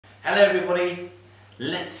Hello everybody!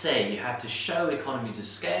 Let's say you had to show economies of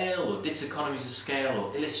scale or diseconomies of scale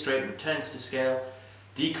or illustrate returns to scale,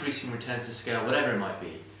 decreasing returns to scale, whatever it might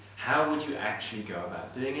be. How would you actually go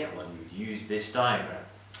about doing it? Well, you would use this diagram.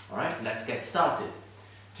 Alright, let's get started.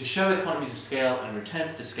 To show economies of scale and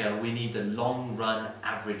returns to scale, we need the long run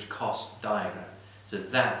average cost diagram. So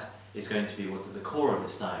that is going to be what's at the core of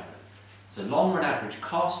this diagram. So long run average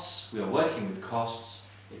costs, we are working with costs.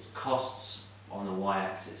 It's costs on the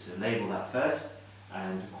y-axis. So label that first,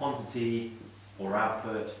 and quantity or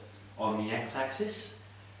output on the x-axis.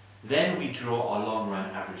 Then we draw our long run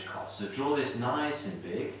average cost. So draw this nice and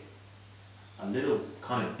big, a little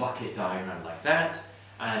kind of bucket diagram like that,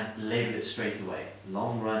 and label it straight away.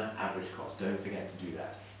 Long run average cost. Don't forget to do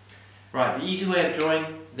that. Right, the easy way of drawing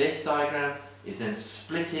this diagram is then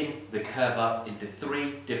splitting the curve up into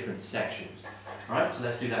 3 different sections. Alright, so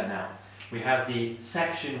let's do that now. We have the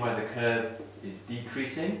section where the curve is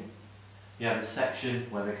decreasing. You have the section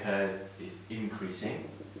where the curve is increasing.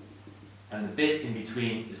 And the bit in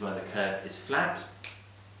between is where the curve is flat.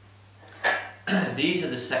 These are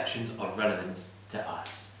the sections of relevance to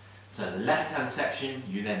us. So the left-hand section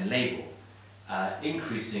you then label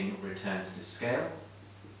increasing returns to scale.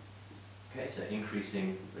 Okay, so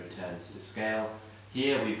increasing returns to scale.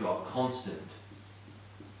 Here we've got constant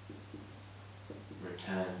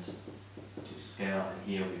returns to scale, and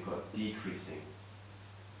here we've got decreasing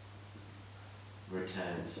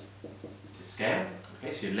returns to scale.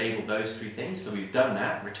 Okay, so you label those 3 things. So we've done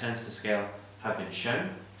that. Returns to scale have been shown.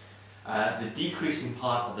 The decreasing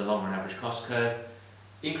part of the long run average cost curve,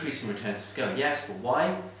 increasing returns to scale, yes, but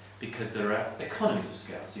why? Because there are economies of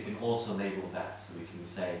scale. So you can also label that. So we can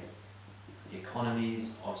say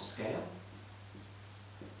economies of scale,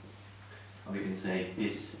 and we can say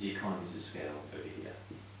diseconomies of scale over here.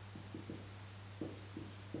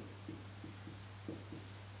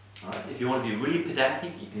 Alright, if you want to be really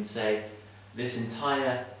pedantic, you can say this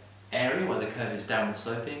entire area where the curve is downward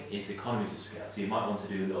sloping is economies of scale. So you might want to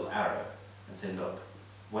do a little arrow and say, look,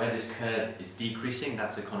 where this curve is decreasing,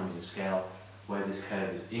 that's economies of scale. Where this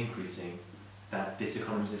curve is increasing, that's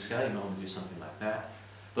diseconomies of scale. You might want to do something like that.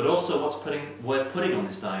 But also what's worth putting on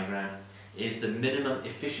this diagram is the minimum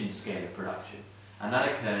efficient scale of production. And that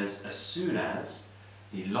occurs as soon as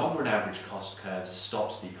the long run average cost curve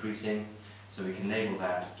stops decreasing. So we can label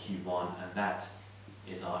that Q1, and that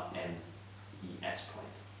is our MES point.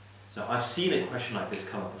 So I've seen a question like this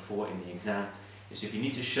come up before in the exam. So if you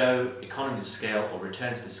need to show economies of scale or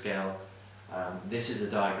returns to scale, this is the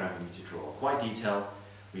diagram we need to draw. Quite detailed.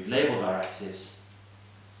 We've labelled our axis,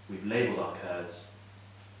 we've labelled our curves.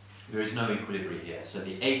 There is no equilibrium here. So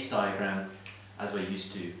the ACE diagram, as we're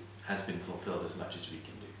used to, has been fulfilled as much as we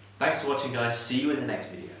can do. Thanks for watching, guys. See you in the next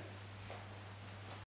video.